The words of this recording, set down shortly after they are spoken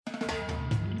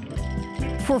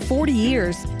For 40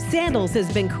 years, Sandals has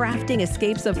been crafting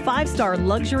escapes of 5-star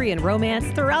luxury and romance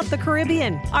throughout the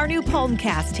Caribbean. Our new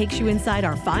PalmCast takes you inside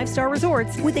our 5-star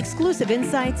resorts with exclusive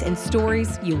insights and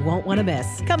stories you won't want to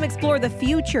miss. Come explore the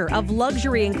future of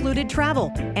luxury-included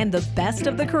travel and the best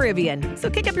of the Caribbean. So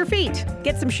kick up your feet,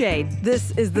 get some shade.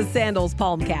 This is the Sandals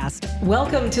PalmCast.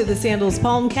 Welcome to the Sandals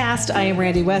PalmCast. I am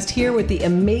Randy West here with the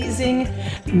amazing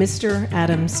Mr.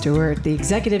 Adam Stewart, the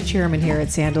Executive Chairman here at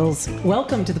Sandals.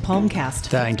 Welcome to the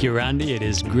PalmCast. Thank you, Randy. It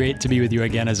is great to be with you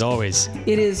again, as always.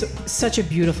 It is such a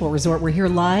beautiful resort. We're here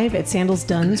live at Sandals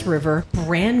Dunn's River.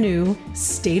 Brand new,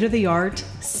 state-of-the-art,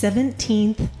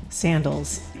 17th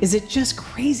Sandals. Is it just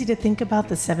crazy to think about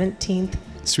the 17th?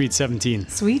 Sweet 17.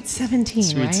 Sweet 17,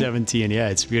 Sweet right? 17, yeah,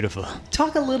 it's beautiful.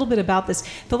 Talk a little bit about this.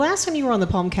 The last time you were on the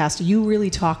PalmCast, you really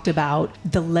talked about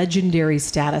the legendary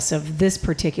status of this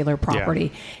particular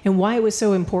property and why it was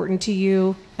so important to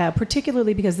you,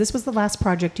 particularly because this was the last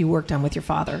project you worked on with your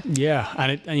father. Yeah,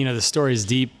 and the story is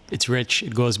deep, it's rich,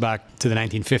 it goes back to the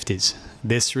 1950s.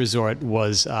 This resort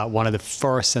was one of the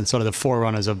first and sort of the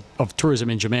forerunners of tourism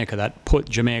in Jamaica that put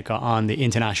Jamaica on the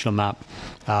international map.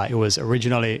 It was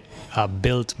originally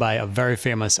built by a very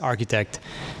famous architect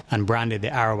and branded the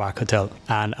Arawak Hotel.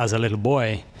 And as a little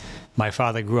boy, my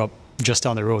father grew up just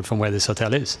down the road from where this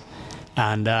hotel is.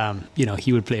 And,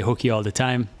 he would play hooky all the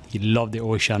time. He loved the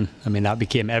ocean. I mean, that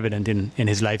became evident in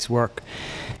his life's work.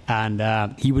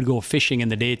 And he would go fishing in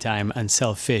the daytime and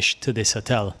sell fish to this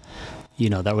hotel.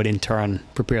 That would in turn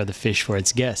prepare the fish for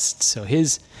its guests. So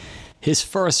his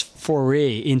first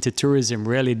foray into tourism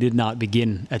really did not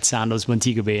begin at Sandals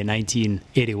Montego Bay in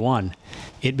 1981.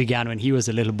 It began when he was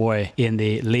a little boy in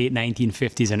the late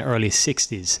 1950s and early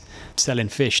 60s, selling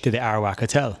fish to the Arawak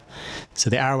Hotel. So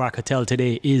the Arawak Hotel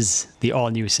today is the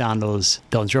all-new Sandals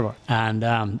Dunn's River. And,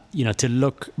 to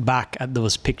look back at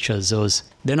those pictures,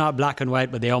 they're not black and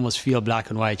white, but they almost feel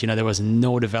black and white. There was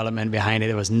no development behind it.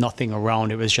 There was nothing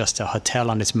around. It was just a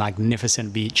hotel on this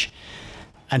magnificent beach.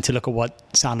 And to look at what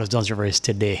Sandals Dunn's River is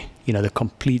today, the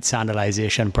complete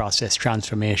sandalization process,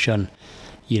 transformation.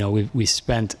 We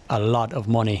spent a lot of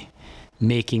money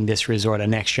making this resort a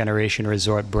next generation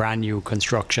resort, brand new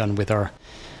construction with our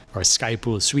sky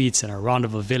pool suites and our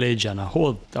rendezvous village and a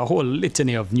whole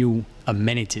litany of new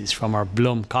amenities, from our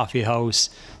Blum coffee house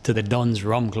to the Dunn's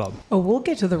Rum Club. Oh, we'll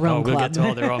get to the Rum Club. We'll get to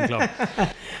all the Rum Club.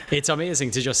 It's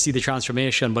amazing to just see the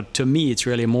transformation, but to me, it's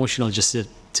really emotional just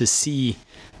to see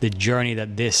the journey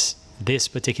that this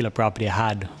particular property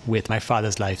had with my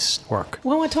father's life's work.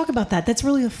 Well, I want to talk about that. That's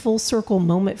really a full circle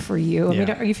moment for you. I mean,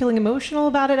 are you feeling emotional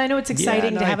about it? I know it's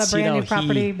exciting to have a brand new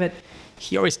property, but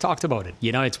he always talked about it.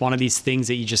 It's one of these things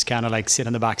that you just kind of like sit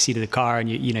on the back seat of the car and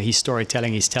he's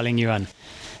storytelling, he's telling you.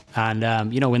 And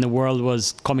when the world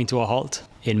was coming to a halt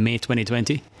in May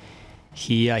 2020,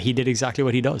 he did exactly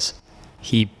what he does.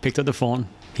 He picked up the phone,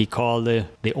 he called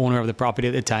the owner of the property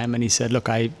at the time, and he said, look,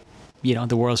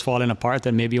 the world's falling apart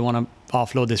and maybe you want to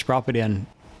offload this property. And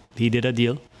he did a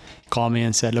deal, called me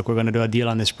and said, look, we're going to do a deal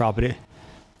on this property.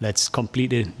 Let's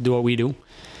completely do what we do.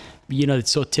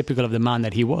 It's so typical of the man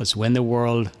that he was. When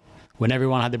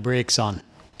everyone had the brakes on,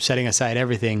 setting aside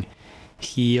everything,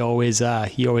 he always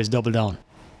doubled down.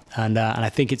 And I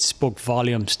think it spoke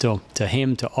volumes to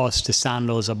him, to us, to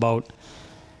Sandals about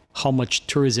how much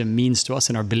tourism means to us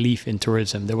and our belief in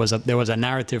tourism. There was a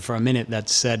narrative for a minute that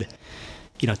said,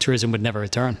 tourism would never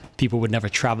return. People would never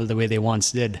travel the way they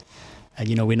once did.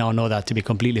 And, we now know that to be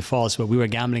completely false, but we were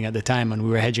gambling at the time and we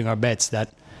were hedging our bets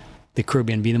that the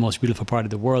Caribbean being the most beautiful part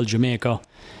of the world, Jamaica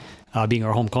being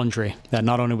our home country, that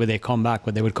not only would they come back,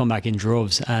 but they would come back in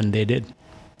droves, and they did.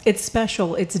 It's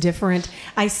special. It's different.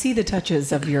 I see the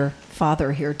touches of your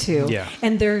father here too. Yeah.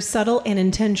 And they're subtle and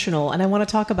intentional. And I want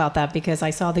to talk about that because I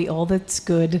saw the All That's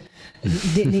Good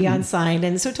neon sign.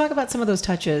 And so talk about some of those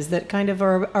touches that kind of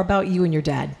are about you and your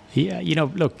dad. Yeah.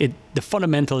 Look, the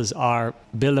fundamentals are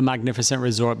build a magnificent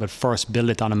resort, but first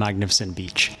build it on a magnificent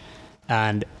beach.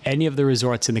 And any of the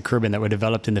resorts in the Caribbean that were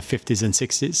developed in the 50s and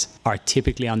 60s are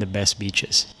typically on the best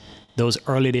beaches. Those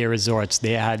early day resorts,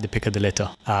 they had the pick of the litter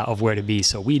of where to be.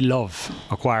 So we love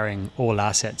acquiring old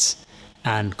assets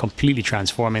and completely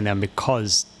transforming them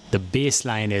because the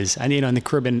baseline is, and in the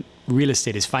Caribbean, real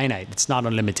estate is finite. It's not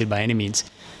unlimited by any means.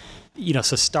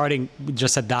 So starting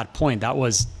just at that point, that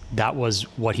was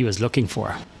what he was looking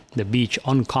for. The beach,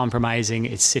 uncompromising.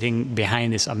 It's sitting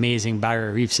behind this amazing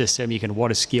barrier reef system. You can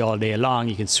water ski all day long.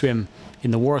 You can swim.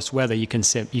 In the worst weather, you can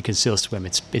still swim.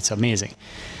 It's amazing.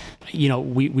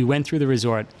 We went through the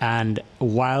resort, and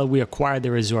while we acquired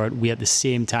the resort, we at the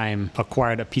same time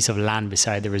acquired a piece of land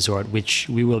beside the resort, which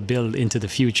we will build into the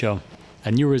future,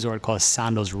 a new resort called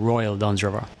Sandals Royal Dunn's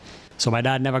River. So my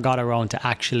dad never got around to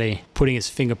actually putting his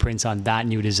fingerprints on that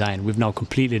new design. We've now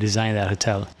completely designed that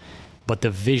hotel. But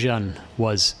the vision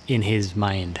was in his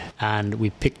mind. And we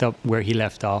picked up where he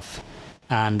left off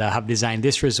and have designed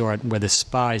this resort where the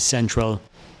spa is central,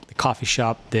 the coffee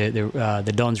shop,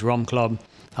 the Dunn's Rum Club,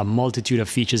 a multitude of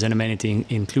features and amenities,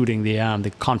 including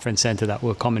the conference center that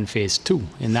will come in phase 2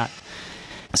 in that.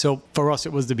 So for us,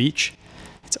 it was the beach.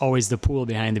 It's always the pool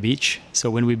behind the beach. So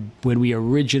when we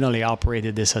originally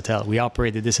operated this hotel,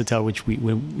 which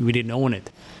we didn't own it,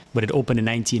 but it opened in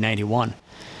 1991,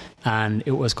 and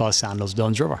it was called Sandals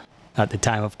Dunn River at the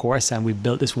time, of course. And we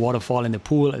built this waterfall in the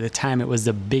pool. At the time, it was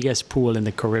the biggest pool in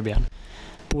the Caribbean.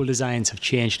 Pool designs have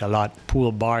changed a lot.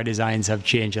 Pool bar designs have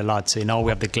changed a lot. So now we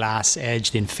have the glass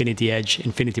edge, the infinity edge.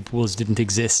 Infinity pools didn't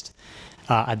exist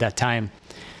at that time.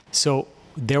 So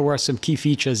there were some key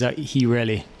features that he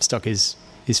really stuck his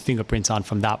fingerprints on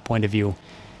from that point of view.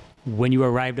 When you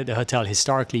arrived at the hotel,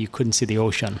 historically, you couldn't see the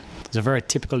ocean. It's a very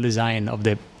typical design of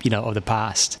the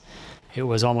past. It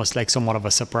was almost like somewhat of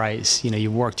a surprise.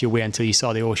 You worked your way until you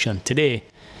saw the ocean. Today,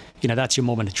 that's your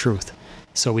moment of truth.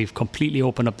 So we've completely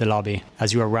opened up the lobby.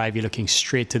 As you arrive, you're looking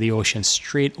straight to the ocean,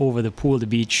 straight over the pool, the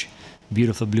beach,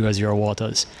 beautiful blue azure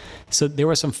waters. So there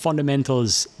were some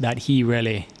fundamentals that he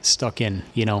really stuck in.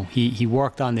 He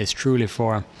worked on this truly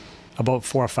for about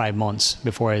 4 or 5 months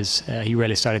before he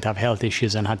really started to have health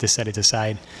issues and had to set it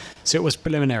aside. So it was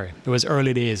preliminary. It was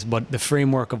early days, but the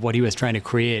framework of what he was trying to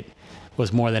create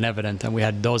was more than evident. And we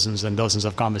had dozens and dozens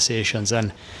of conversations.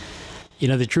 And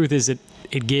the truth is,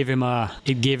 it gave him a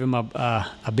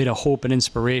bit of hope and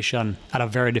inspiration at a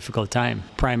very difficult time,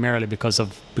 primarily because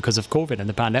of COVID and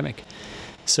the pandemic.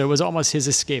 So it was almost his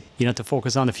escape, to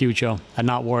focus on the future and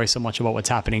not worry so much about what's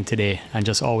happening today, and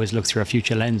just always look through a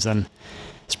future lens. And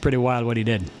it's pretty wild what he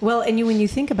did. Well, and when you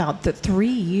think about the 3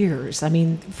 years, I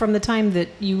mean, from the time that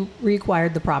you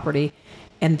reacquired the property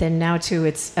and then now to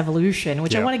its evolution,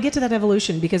 which I want to get to that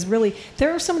evolution, because really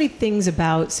there are so many things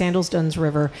about Sandals Dunn's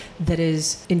River that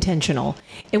is intentional.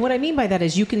 And what I mean by that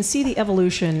is you can see the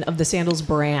evolution of the Sandals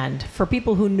brand. For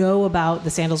people who know about the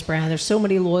Sandals brand, there's so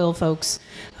many loyal folks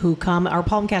who come. Our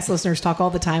PalmCast listeners talk all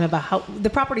the time about how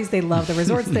the properties they love, the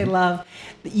resorts they love.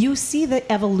 You see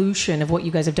the evolution of what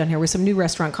you guys have done here with some new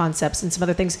restaurant concepts and some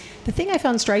other things. The thing I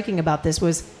found striking about this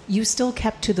was you still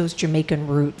kept to those Jamaican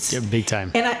roots. Yeah, big time.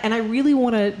 And I really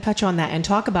want to touch on that and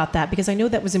talk about that, because I know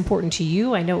that was important to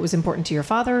you. I know it was important to your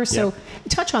father. So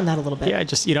touch on that a little bit. Yeah,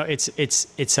 just,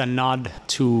 it's a nod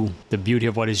to the beauty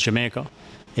of what is Jamaica.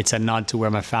 It's a nod to where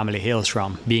my family hails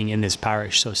from, being in this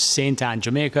parish. So St. Ann,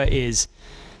 Jamaica is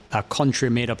a country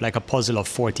made up like a puzzle of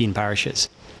 14 parishes.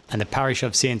 And the parish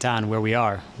of St. Ann, where we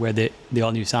are, where the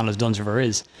all-new Sandals Dunn River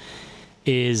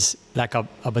is like a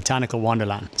botanical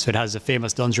wonderland. So it has the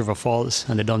famous Dunn's River Falls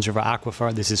and the Dunn's River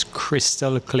Aquifer. This is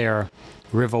crystal clear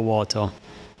river water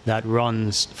that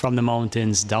runs from the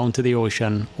mountains down to the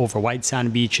ocean, over white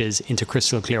sand beaches into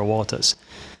crystal clear waters.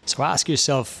 So ask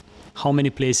yourself, how many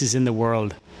places in the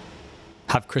world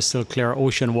have crystal clear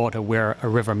ocean water where a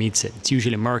river meets it? It's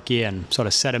usually murky and sort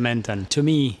of sediment. And to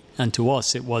me and to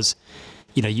us, it was,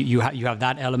 you have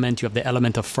that element. You have the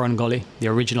element of Fern Gully. The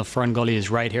original Fern Gully is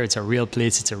right here. It's a real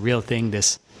place. It's a real thing.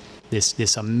 This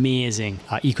amazing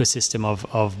ecosystem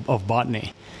of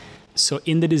botany. So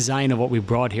in the design of what we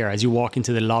brought here, as you walk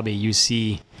into the lobby, you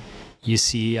see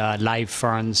live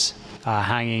ferns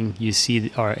hanging. You see,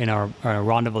 or in our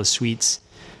rendezvous suites,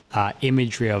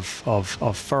 imagery of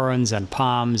ferns and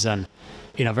palms, and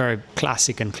in a very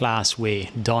classic and class way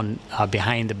done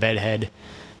behind the bedhead.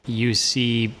 You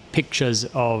see pictures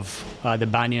of the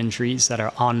banyan trees that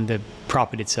are on the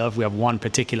property itself. We have one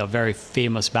particular very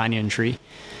famous banyan tree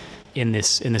in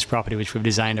this property, which we've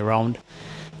designed around.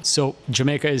 So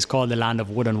Jamaica is called the land of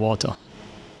wood and water.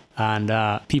 And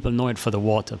people know it for the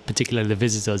water, particularly the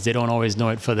visitors. They don't always know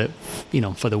it for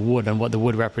the wood and what the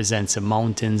wood represents, the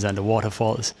mountains and the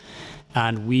waterfalls.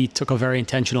 And we took a very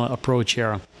intentional approach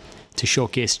here to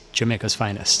showcase Jamaica's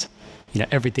finest.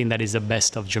 Everything that is the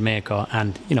best of Jamaica.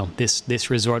 And, this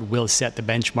resort will set the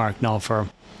benchmark now for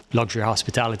luxury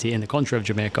hospitality in the country of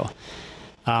Jamaica.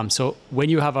 So when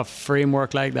you have a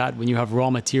framework like that, when you have raw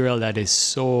material that is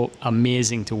so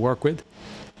amazing to work with,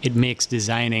 it makes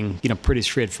designing, pretty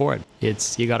straightforward. You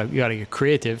gotta get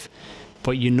creative,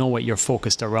 but you know what you're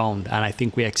focused around, and I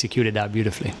think we executed that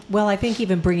beautifully. Well, I think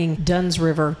even bringing Dunn's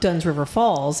River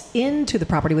Falls into the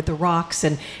property with the rocks,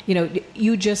 and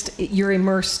you're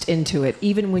immersed into it,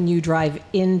 even when you drive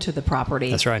into the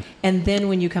property. That's right. And then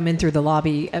when you come in through the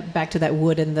lobby, back to that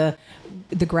wood and the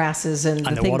grasses and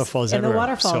the things, waterfalls and everywhere. The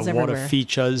waterfalls so everywhere. Water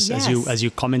features as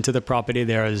you come into the property.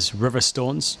 There's river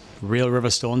stones, real river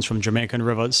stones from Jamaican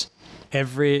rivers,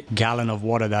 every gallon of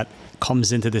water that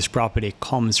comes into this property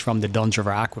comes from the Dunn's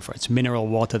River aquifer. It's mineral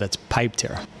water that's piped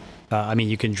here.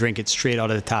 You can drink it straight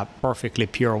out of the tap, perfectly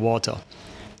pure water.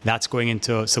 That's going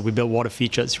into, so we built water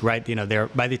features right, there.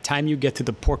 By the time you get to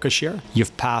the porte cochere,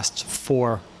 you've passed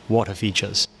 4 water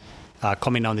features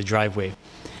coming down the driveway.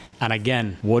 And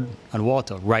again, wood and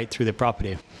water right through the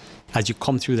property. As you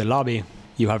come through the lobby,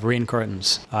 you have rain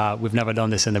curtains. We've never done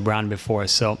this in the brand before.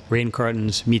 So rain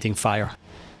curtains meeting fire.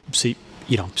 So,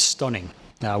 stunning.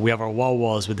 We have our wall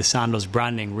walls with the Sandals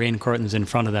branding, rain curtains in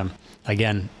front of them.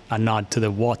 Again, a nod to the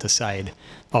water side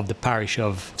of the parish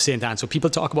of St. Anne. So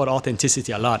people talk about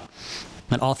authenticity a lot.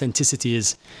 And authenticity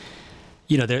is,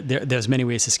 there's many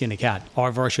ways to skin a cat.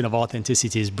 Our version of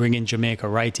authenticity is bringing Jamaica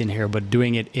right in here, but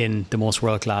doing it in the most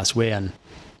world-class way. And,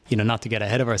 not to get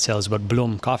ahead of ourselves, but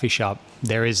Bloom Coffee Shop,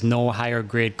 there is no higher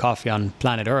grade coffee on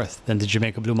planet Earth than the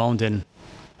Jamaica Blue Mountain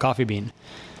coffee bean.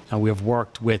 And we have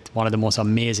worked with one of the most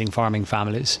amazing farming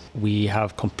families. We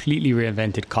have completely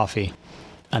reinvented coffee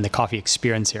and the coffee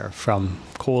experience here, from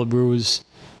cold brews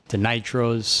to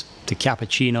nitros to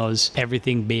cappuccinos,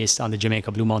 everything based on the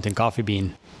Jamaica Blue Mountain coffee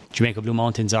bean. Jamaica Blue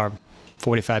Mountains are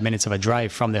 45 minutes of a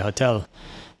drive from the hotel.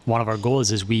 One of our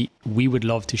goals is we would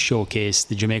love to showcase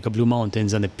the Jamaica Blue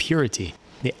Mountains and the purity,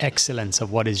 the excellence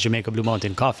of what is Jamaica Blue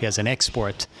Mountain coffee as an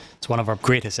export. It's one of our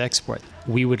greatest exports.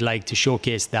 We would like to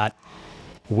showcase that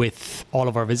with all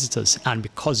of our visitors. And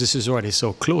because this resort is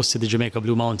so close to the Jamaica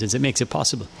Blue Mountains, it makes it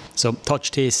possible. So touch,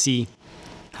 taste, see,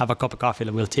 have a cup of coffee,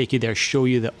 and we'll take you there, show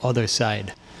you the other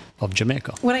side of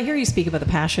Jamaica. When I hear you speak about the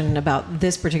passion about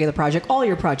this particular project, all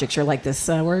your projects are like this.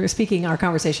 We're speaking our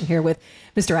conversation here with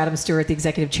Mr. Adam Stewart, the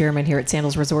Executive Chairman here at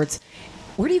Sandals Resorts.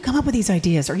 Where do you come up with these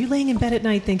ideas? Are you laying in bed at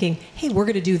night thinking, hey, we're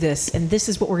going to do this, and this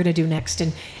is what we're going to do next?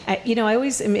 And, I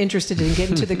always am interested in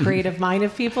getting to the creative mind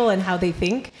of people and how they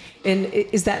think. And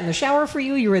is that in the shower for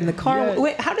you? You're in the car?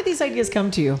 Yeah. How did these ideas come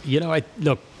to you?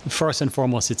 Look, first and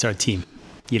foremost, it's our team.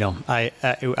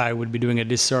 I would be doing a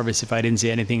disservice if I didn't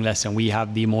say anything less than we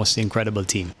have the most incredible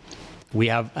team. We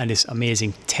have this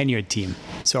amazing tenured team.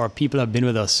 So our people have been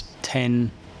with us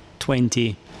 10,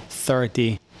 20,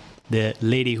 30. The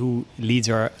lady who leads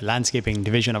our landscaping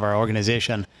division of our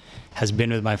organization has been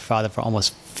with my father for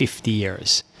almost 50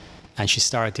 years. And she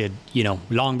started,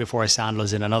 long before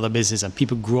Sandals in another business, and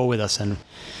people grow with us. And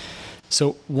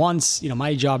so once,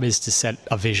 my job is to set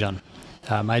a vision.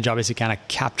 My job is to kind of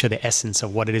capture the essence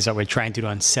of what it is that we're trying to do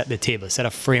and set the table, set a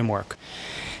framework,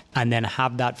 and then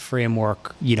have that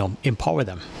framework, empower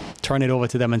them, turn it over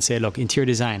to them and say, look, interior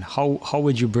design, how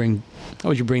would you bring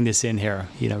this in here?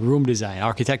 Room design,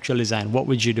 architectural design, what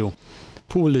would you do?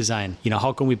 Pool design,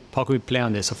 how can we play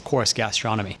on this? Of course,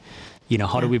 gastronomy.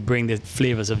 How do we bring the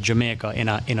flavors of Jamaica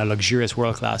in a luxurious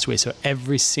world-class way? So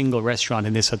every single restaurant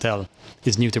in this hotel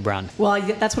is new to brand. Well,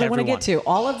 that's what I want to get to.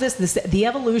 All of this, the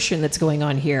evolution that's going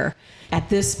on here at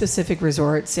this specific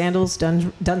resort, Sandals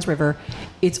Dunn's River,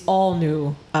 it's all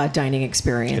new dining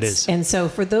experience. It is. And so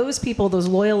for those people, those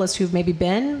loyalists who've maybe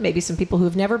been, maybe some people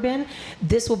who've never been,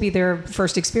 this will be their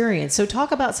first experience. So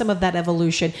talk about some of that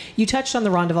evolution. You touched on the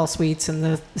Rondeval Suites and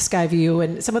the Sky View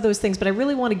and some of those things, but I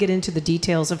really want to get into the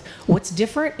details of what's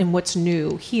different and what's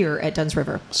new here at Dunn's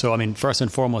River. So, first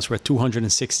and foremost, we're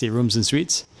 260 rooms and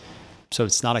suites. So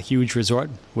it's not a huge resort,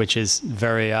 which is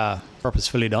very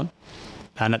purposefully done.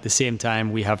 And at the same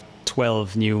time, we have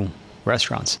 12 new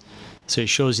restaurants. So it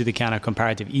shows you the kind of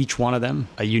comparative, each one of them,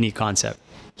 a unique concept.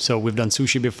 So we've done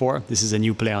sushi before. This is a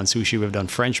new play on sushi. We've done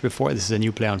French before. This is a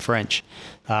new play on French.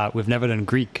 We've never done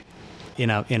Greek in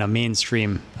a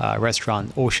mainstream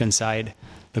restaurant, oceanside,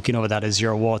 looking over that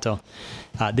azure water.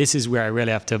 This is where I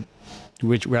really have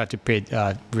to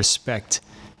pay respect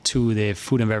to the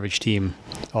food and beverage team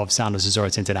of Sandals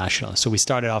Resorts International. So we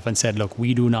started off and said, look,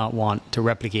 we do not want to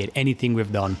replicate anything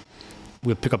we've done.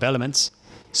 We'll pick up elements.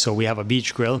 So we have a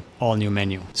beach grill, all new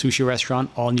menu. Sushi restaurant,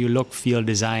 all new look, feel,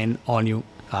 design, all new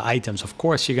items. Of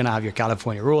course, you're going to have your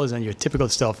California rolls and your typical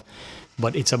stuff,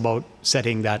 but it's about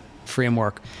setting that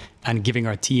framework and giving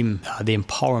our team the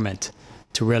empowerment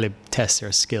to really test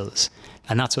their skills.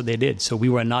 And that's what they did. So we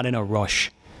were not in a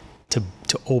rush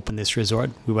to open this resort.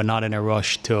 We were not in a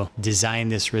rush to design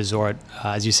this resort.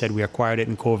 As you said, we acquired it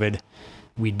in COVID.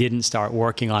 We didn't start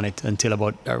working on it until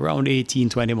about around 18,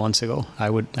 20 months ago. I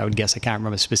would guess, I can't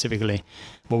remember specifically.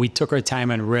 But we took our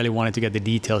time and really wanted to get the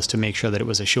details to make sure that it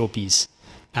was a showpiece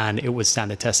and it would stand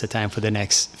the test of time for the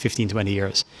next 15, 20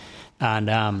 years. And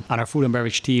our food and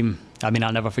beverage team, I'll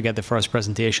never forget the first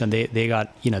presentation. They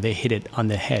got, they hit it on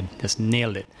the head, just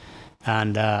nailed it.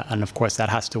 And of course that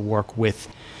has to work with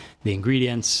the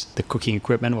ingredients, the cooking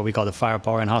equipment, what we call the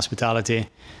firepower in hospitality,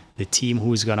 the team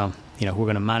who's gonna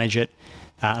manage it.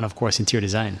 and of course interior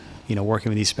design. Working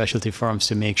with these specialty firms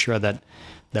to make sure that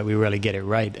we really get it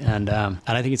right. And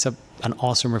I think it's an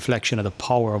awesome reflection of the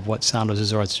power of what Sandals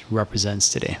Resorts represents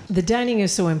today. The dining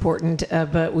is so important,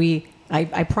 but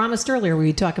I promised earlier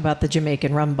we'd talk about the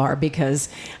Jamaican rum bar, because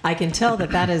I can tell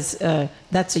that's a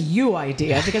you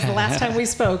idea, because the last time we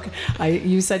spoke,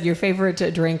 you said your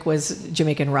favorite drink was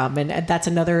Jamaican rum, and that's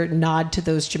another nod to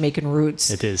those Jamaican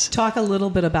roots. It is. Talk a little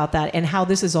bit about that and how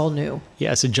this is all new.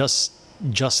 Yeah, so just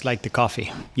like the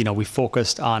coffee, we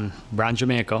focused on brand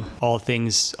Jamaica, all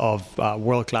things of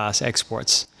world-class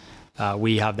exports.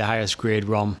 We have the highest grade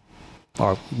rum,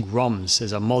 or rums.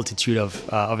 There's a multitude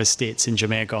of estates in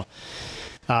Jamaica.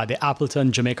 The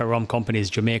Appleton Jamaica Rum Company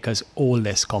is Jamaica's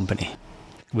oldest company,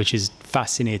 which is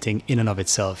fascinating in and of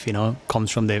itself. Comes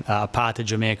from the part of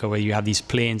Jamaica where you have these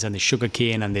plains and the sugar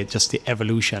cane and just the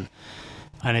evolution.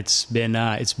 And it's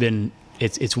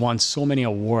won so many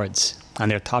awards. And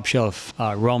their top shelf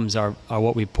rums are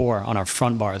what we pour on our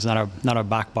front bars, not our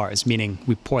back bars, meaning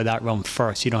we pour that rum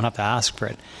first. You don't have to ask for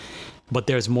it. But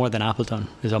there's more than Appleton.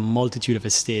 There's a multitude of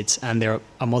estates, and there are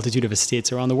a multitude of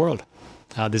estates around the world.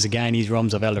 There's a Guyanese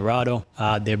rums of El Dorado.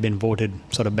 They've been voted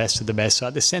sort of best of the best.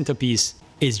 So the centerpiece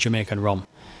is Jamaican rum,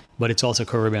 but it's also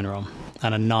Caribbean rum,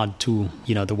 and a nod to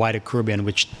the wider Caribbean,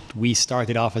 which we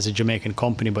started off as a Jamaican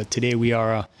company, but today we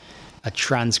are a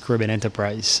trans-Caribbean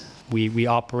enterprise. We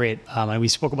operate, and we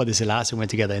spoke about this the last time we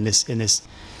went together, in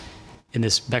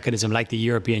this mechanism like the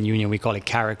European Union. We call it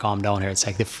CARICOM down here. It's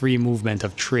like the free movement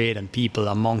of trade and people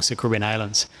amongst the Caribbean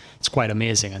islands. It's quite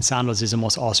amazing, and Sandals is the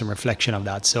most awesome reflection of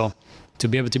that. So to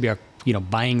be able to be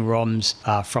buying rums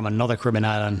from another Caribbean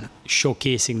island,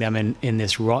 showcasing them in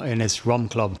this rum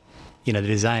club, the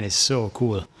design is so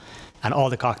cool, and all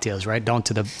the cocktails, right down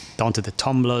to the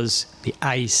tumblers, the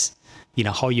ice.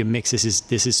 How you mix this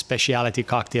is specialty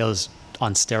cocktails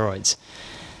on steroids.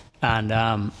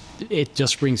 And it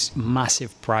just brings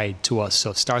massive pride to us.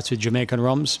 So it starts with Jamaican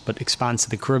rums, but expands to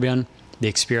the Caribbean. The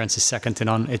experience is second to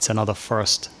none. It's another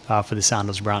first for the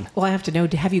Sandals brand. Well, I have to know,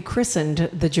 have you christened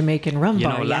the Jamaican rum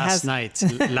bar? Last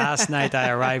night I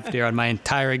arrived there, and my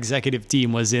entire executive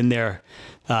team was in there,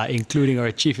 including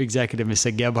our chief executive,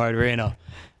 Mr. Gebhard Reyna,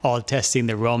 all testing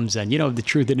the rums. And the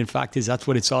truth in fact is that's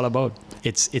what it's all about.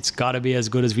 It's got to be as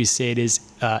good as we say it is,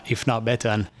 if not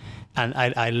better. And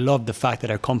I love the fact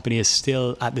that our company is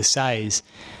still at the size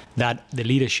that the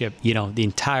leadership, the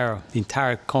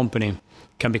entire company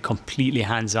can be completely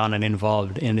hands-on and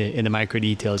involved in the micro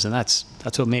details, and that's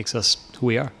what makes us who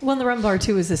we are. Well, the Rum Bar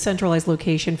too is a centralized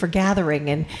location for gathering,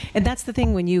 and that's the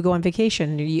thing when you go on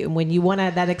vacation. When you want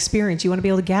that experience, you want to be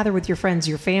able to gather with your friends,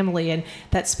 your family, and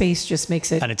that space just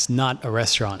makes it. And it's not a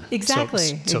restaurant.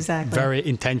 Exactly. So very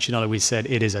intentionally, we said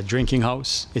it is a drinking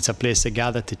house. It's a place to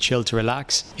gather, to chill, to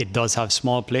relax. It does have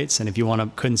small plates, and if you want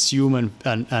to consume and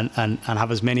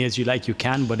have as many as you like, you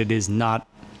can. But it is not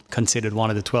considered one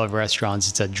of the 12 restaurants.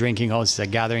 It's a drinking house. It's a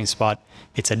gathering spot.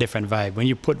 It's a different vibe. When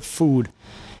you put food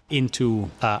into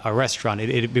a restaurant,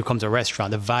 it becomes a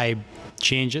restaurant. The vibe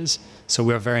changes. So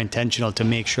we're very intentional to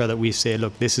make sure that we say,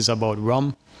 look, this is about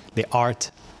rum, the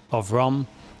art of rum,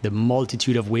 the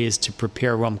multitude of ways to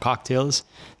prepare rum cocktails,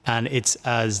 and it's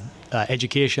as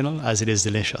educational as it is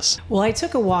delicious. Well, I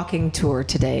took a walking tour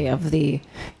today of the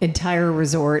entire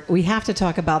resort. We have to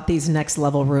talk about these next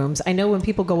level rooms. I know when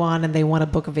people go on and they want to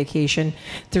book a vacation,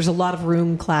 there's a lot of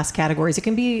room class categories. It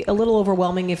can be a little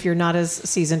overwhelming if you're not as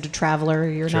seasoned a traveler,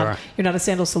 you're not a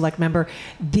Sandals Select member.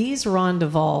 These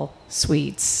Rondeval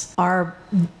suites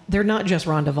they're not just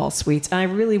Rondeval suites. And I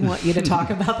really want you to talk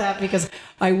about that, because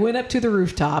I went up to the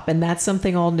rooftop, and that's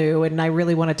something all new, and I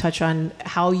really want to touch on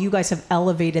how you guys have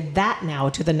elevated that now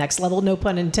to the next level, no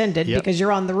pun intended, because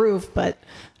you're on the roof. But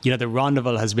the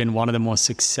Rondeval has been one of the most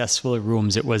successful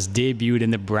rooms. It was debuted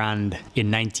in the brand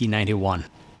in 1991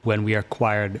 when we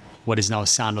acquired what is now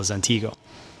Sandals Antigua.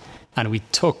 And we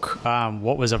took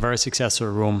what was a very successful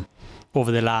room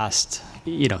over the last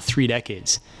 3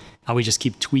 decades, and we just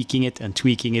keep tweaking it and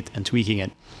tweaking it and tweaking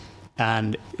it.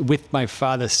 And with my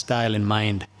father's style in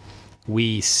mind,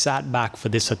 we sat back for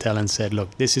this hotel and said,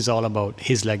 look, this is all about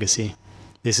his legacy.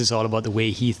 This is all about the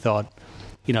way he thought.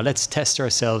 Let's test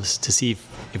ourselves to see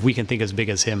if we can think as big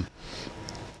as him.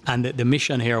 And the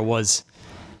mission here was,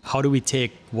 how do we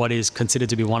take what is considered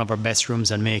to be one of our best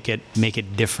rooms and make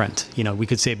it different? We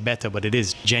could say better, but it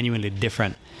is genuinely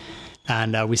different.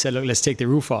 And we said, look, let's take the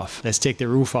roof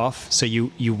off. So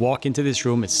you walk into this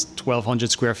room. It's 1,200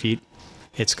 square feet.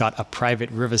 It's got a private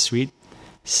river suite.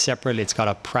 Separately, it's got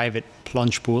a private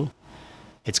plunge pool.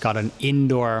 It's got an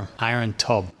indoor iron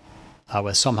tub,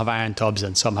 where some have iron tubs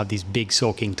and some have these big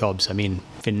soaking tubs. I mean,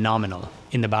 phenomenal,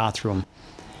 in the bathroom.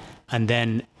 And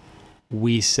then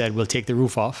we said we'll take the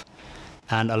roof off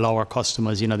and allow our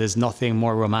customers, there's nothing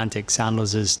more romantic.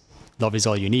 Sandals is love is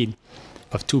all you need,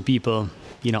 of two people,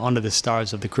 under the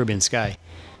stars of the Caribbean sky.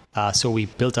 So we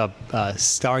built up a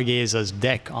stargazer's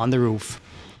deck on the roof.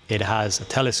 It has a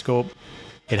telescope.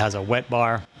 It has a wet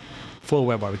bar, full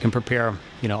wet bar. We can prepare,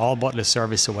 all butler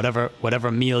service. So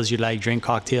whatever meals you like, drink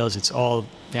cocktails, the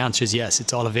answer is yes,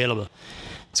 it's all available.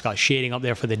 It's got shading up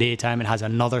there for the daytime. It has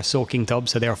another soaking tub.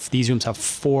 So these rooms have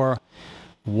 4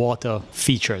 water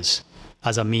features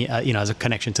as a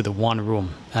connection to the one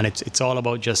room. And it's all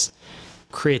about just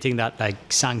creating that like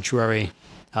sanctuary,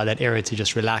 that area to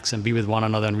just relax and be with one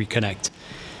another and reconnect.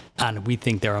 And we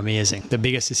think they're amazing. The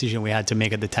biggest decision we had to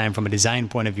make at the time from a design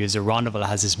point of view is the Rondeval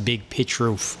has this big pitch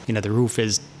roof. The roof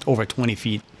is over 20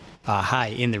 feet high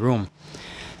in the room.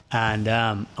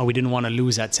 And we didn't want to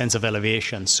lose that sense of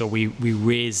elevation. So we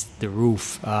raised the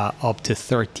roof up to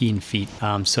 13 feet.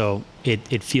 So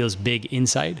it feels big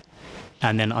inside.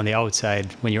 And then on the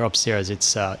outside, when you're upstairs,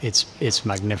 it's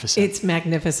magnificent. It's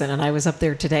magnificent. And I was up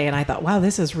there today and I thought, wow,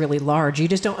 this is really large. You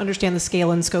just don't understand the scale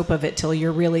and scope of it till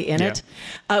you're really in it.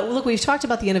 Look, we've talked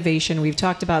about the innovation. We've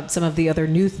talked about some of the other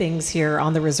new things here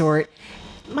on the resort.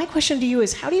 My question to you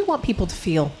is, how do you want people to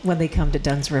feel when they come to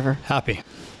Dunn's River? Happy.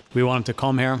 We want them to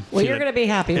come here. Well, you're going to be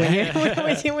happy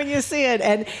when you see it.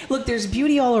 And look, there's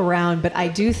beauty all around, but I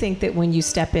do think that when you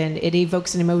step in, it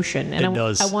evokes an emotion. And it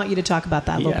does. I want you to talk about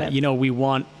that a little bit.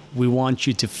 We want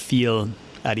you to feel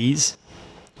at ease.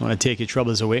 We want to take your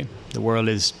troubles away. The world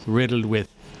is riddled with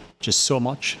just so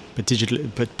much,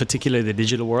 particularly the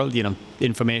digital world.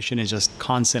 Information is just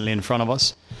constantly in front of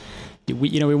us.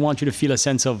 We want you to feel a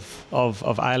sense of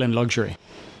island luxury.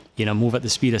 Move at the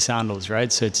speed of Sandals,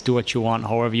 right? So it's do what you want,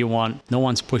 however you want. No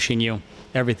one's pushing you.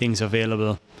 Everything's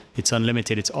available. It's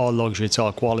unlimited. It's all luxury. It's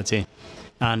all quality.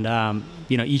 And,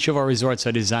 each of our resorts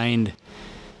are designed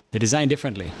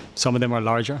differently. Some of them are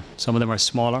larger. Some of them are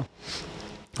smaller.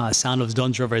 Sandals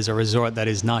Dunn River is a resort that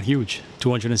is not huge,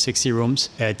 260 rooms.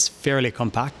 It's fairly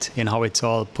compact in how it's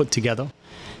all put together.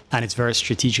 And it's very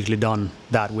strategically done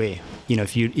that way.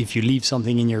 If you leave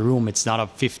something in your room, it's not a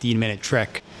 15-minute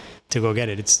trek to go get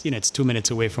it. It's 2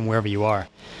 minutes away from wherever you are.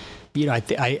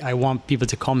 I want people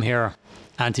to come here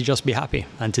and to just be happy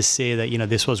and to say that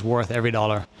this was worth every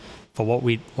dollar for what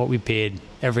we paid.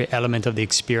 Every element of the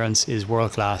experience is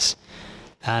world class.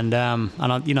 And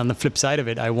on the flip side of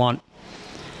it, I want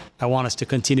us to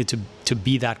continue to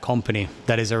be that company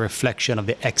that is a reflection of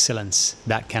the excellence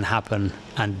that can happen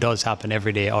and does happen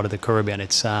every day out of the Caribbean.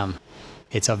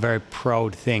 It's a very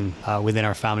proud thing within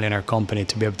our family and our company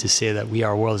to be able to say that we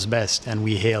are world's best and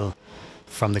we hail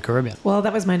from the Caribbean. Well,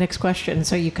 that was my next question.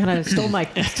 So you kind of stole my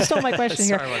question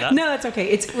here. Sorry about that. No, that's okay.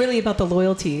 It's really about the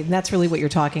loyalty. And that's really what you're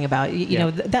talking about. You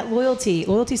know, that loyalty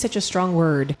is such a strong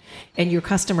word, and your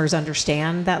customers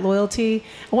understand that loyalty.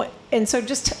 And so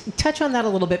just touch on that a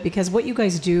little bit, because what you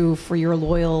guys do for your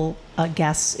loyal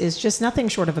guests is just nothing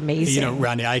short of amazing.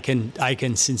 Randy, I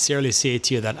can sincerely say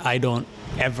to you that I don't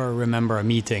ever remember a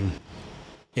meeting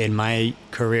in my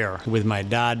career with my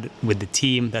dad, with the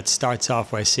team, that starts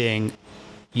off by saying,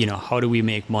 how do we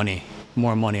make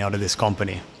more money out of this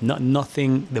company?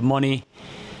 Nothing. The money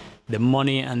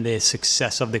and the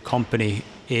success of the company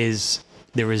is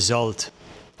the result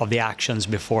of the actions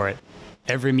before it.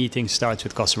 Every meeting starts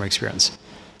with customer experience.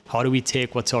 How do we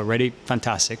take what's already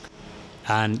fantastic?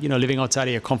 And, living outside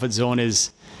of your comfort zone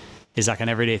is like an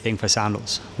everyday thing for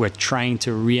Sandals. We're trying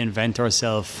to reinvent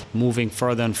ourselves, moving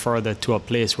further and further to a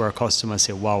place where our customers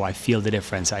say, wow, I feel the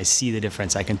difference. I see the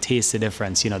difference. I can taste the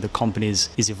difference. The company is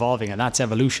evolving, and that's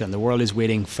evolution. The world is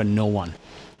waiting for no one.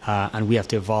 And we have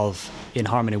to evolve in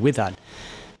harmony with that.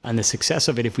 And the success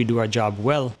of it, if we do our job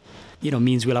well,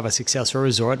 means we'll have a successful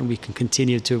resort, and we can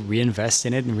continue to reinvest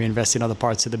in it and reinvest in other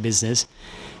parts of the business.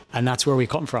 And that's where we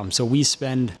come from. So we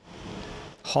spend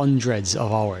hundreds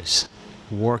of hours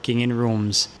working in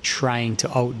rooms, trying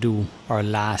to outdo our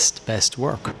last best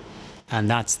work. And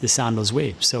that's the Sandals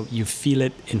way. So you feel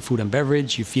it in food and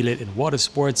beverage, you feel it in water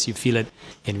sports, you feel it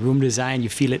in room design, you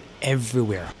feel it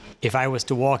everywhere. If I was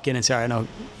to walk in and say,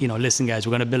 listen guys,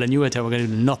 we're going to build a new hotel, we're going to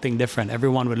do nothing different,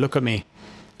 everyone would look at me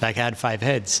like I had 5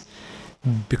 heads,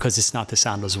 because it's not the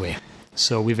Sandals way.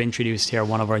 So we've introduced here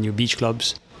one of our new beach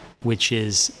clubs, which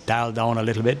is dialed down a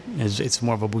little bit. It's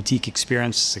more of a boutique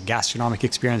experience, a gastronomic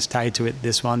experience tied to it.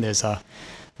 This one, there's a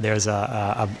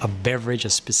beverage, a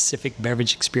specific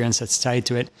beverage experience that's tied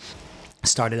to it.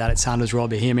 Started that at Sandals Royal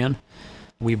Bahamian.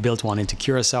 We built one into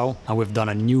Curacao, and we've done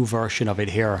a new version of it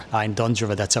here in Dunn's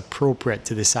River that's appropriate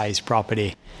to the size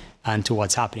property and to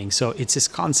what's happening. So it's this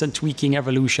constant tweaking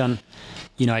evolution.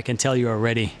 I can tell you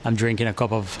already, I'm drinking a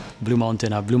cup of Blue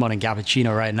Mountain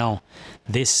cappuccino right now.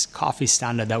 This coffee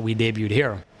standard that we debuted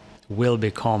here will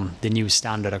become the new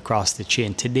standard across the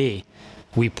chain. Today,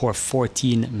 we pour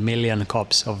 14 million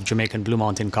cups of Jamaican Blue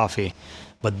Mountain coffee,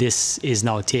 but this is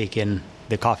now taking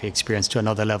the coffee experience to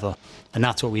another level. And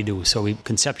that's what we do. So we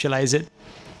conceptualize it,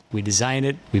 we design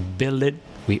it, we build it,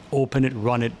 we open it,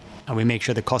 run it, and we make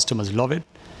sure the customers love it.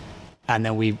 And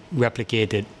then we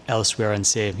replicate it elsewhere and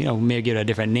say, we may give it a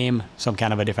different name, some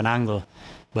kind of a different angle,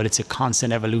 but it's a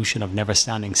constant evolution of never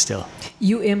standing still.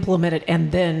 You implement it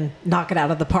and then knock it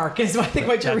out of the park is I think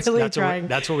what you're really trying.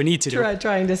 That's what we need to do.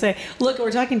 Trying to say. Look,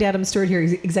 we're talking to Adam Stewart here,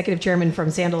 Executive Chairman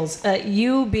from Sandals.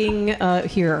 You being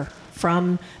here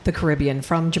from the Caribbean,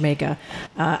 from Jamaica,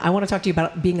 I want to talk to you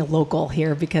about being a local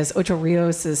here because Ocho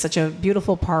Rios is such a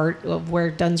beautiful part of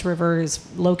where Dunn's River is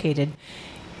located.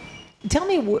 Tell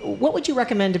me, what would you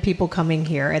recommend to people coming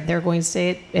here and they're going to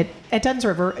stay at Dunn's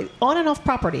River on and off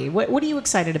property? What are you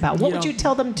excited about? What would you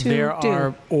tell them to do? There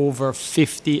are over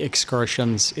 50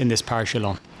 excursions in this parish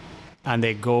alone. And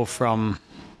they go from,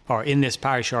 or in this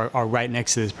parish or right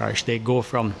next to this parish, they go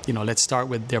from, let's start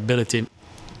with their ability,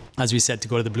 as we said, to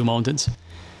go to the Blue Mountains,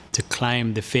 to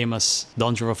climb the famous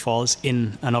Dunn's River Falls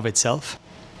in and of itself.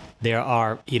 There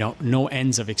are, no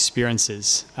ends of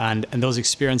experiences. And those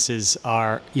experiences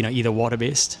are, either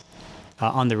water-based,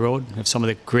 on the road. We have some of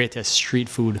the greatest street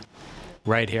food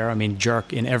right here. I mean,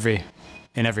 jerk in every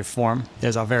form.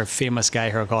 There's a very famous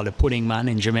guy here called the Pudding Man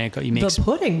in Jamaica. He makes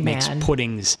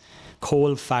puddings,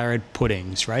 coal-fired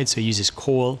puddings, right? So he uses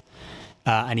coal,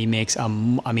 and he makes,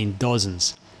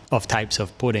 dozens of types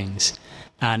of puddings.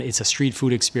 And it's a street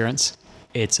food experience.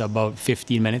 It's about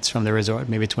 15 minutes from the resort,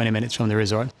 maybe 20 minutes from the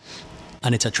resort.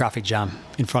 And it's a traffic jam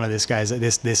in front of this guy.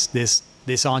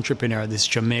 This entrepreneur, this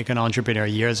Jamaican entrepreneur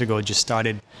years ago just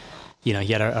started, he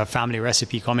had a family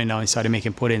recipe coming now. He started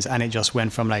making puddings and it just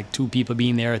went from like 2 people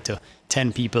being there to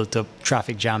 10 people to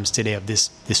traffic jams today of this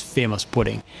famous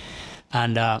pudding.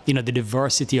 And, the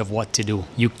diversity of what to do.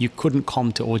 You couldn't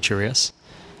come to Ocho Rios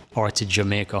or to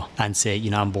Jamaica and say,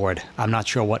 I'm bored. I'm not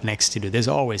sure what next to do. There's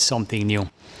always something new.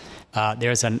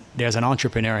 There's an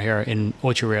entrepreneur here in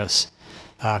Ocho Rios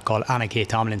called Anna K.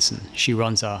 Tomlinson. She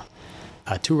runs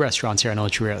 2 restaurants here in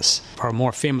Ocho Rios. Her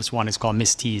more famous one is called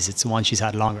Miss T's. It's the one she's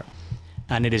had longer.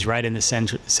 And it is right in the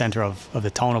center of the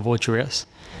town of Ocho Rios.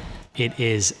 It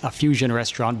is a fusion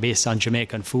restaurant based on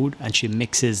Jamaican food, and she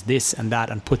mixes this and that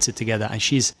and puts it together. And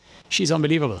she's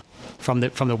unbelievable. From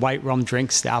the white rum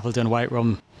drinks, the Appleton white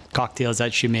rum cocktails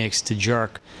that she makes to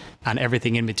jerk and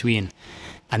everything in between.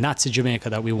 And that's the Jamaica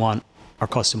that we want our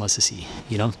customers to see.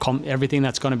 Everything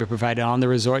that's going to be provided on the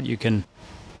resort, you can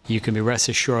be rest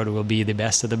assured will be the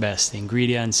best of the best. The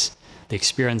ingredients, the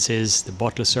experiences, the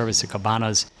butler service, the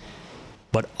cabanas.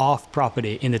 But off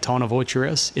property in the town of Ocho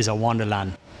Rios is a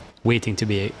wonderland waiting to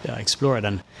be explored.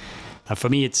 And for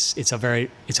me, it's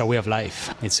a way of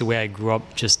life. It's the way I grew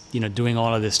up, just doing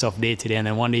all of this stuff day to day. And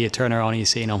then one day you turn around and you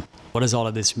say, what does all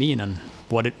of this mean? And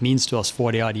what it means to us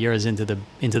 40 odd years into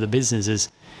the business is,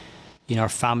 our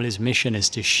family's mission is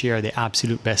to share the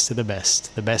absolute best of the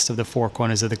best of the 4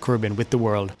 corners of the Caribbean with the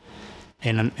world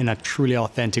in a truly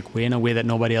authentic way, in a way that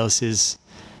nobody else is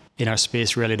in our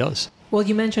space really does. Well,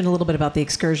 you mentioned a little bit about the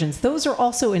excursions. Those are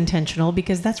also intentional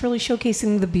because that's really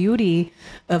showcasing the beauty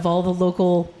of all the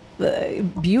local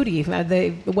beauty.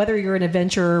 Whether you're an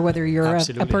adventurer, whether you're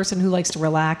a person who likes to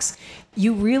relax,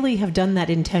 you really have done that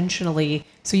intentionally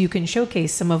so you can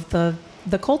showcase some of the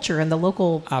culture and the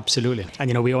local. Absolutely.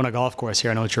 And, we own a golf course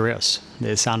here in Ocho Rios,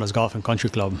 the Sandals Golf and Country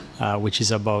Club, which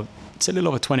is it's a little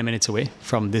over 20 minutes away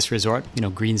from this resort.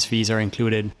 Greens fees are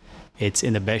included. It's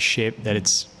in the best shape that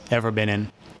it's ever been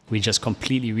in. We just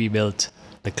completely rebuilt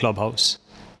the clubhouse,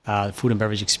 food and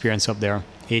beverage experience up there,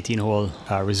 18-hole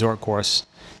resort course.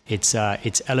 It's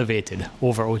elevated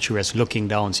over Ocho Rios, looking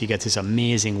down, so you get this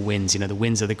amazing winds. The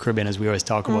winds of the Caribbean, as we always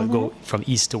talk about, go from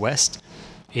east to west.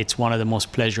 It's one of the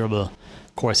most pleasurable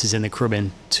courses in the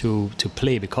Caribbean to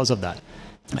play because of that.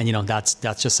 And that's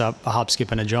just a hop,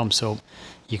 skip, and a jump. So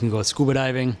you can go scuba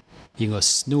diving, you can go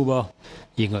snuba,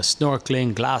 you can go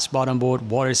snorkeling, glass bottom boat,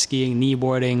 water skiing,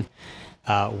 kneeboarding,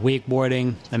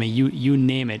 wakeboarding. I mean, you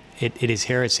name it. It is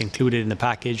here. It's included in the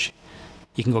package.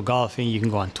 You can go golfing. You can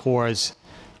go on tours.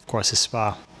 Of course, a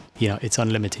spa. it's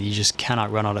unlimited. You just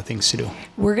cannot run out of things to do.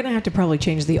 We're going to have to probably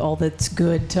change the all that's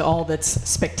good to all that's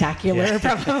spectacular,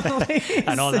 probably.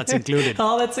 And all that's included.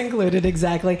 All that's included,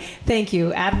 exactly. Thank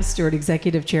you, Adam Stewart,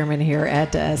 Executive Chairman here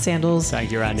at Sandals.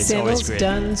 Thank you, Randy. It's always great.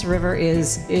 Sandals Dunn's River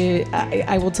is,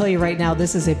 I will tell you right now,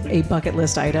 this is a bucket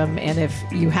list item. And if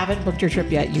you haven't booked your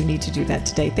trip yet, you need to do that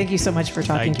today. Thank you so much for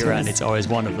talking to us. Thank you, Randy. It's always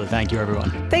wonderful. Thank you,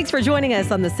 everyone. Thanks for joining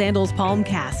us on the Sandals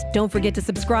PalmCast. Don't forget to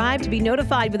subscribe to be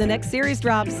notified when the next series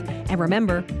drops. And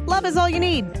remember, love is all you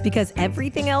need because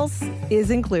everything else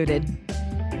is included.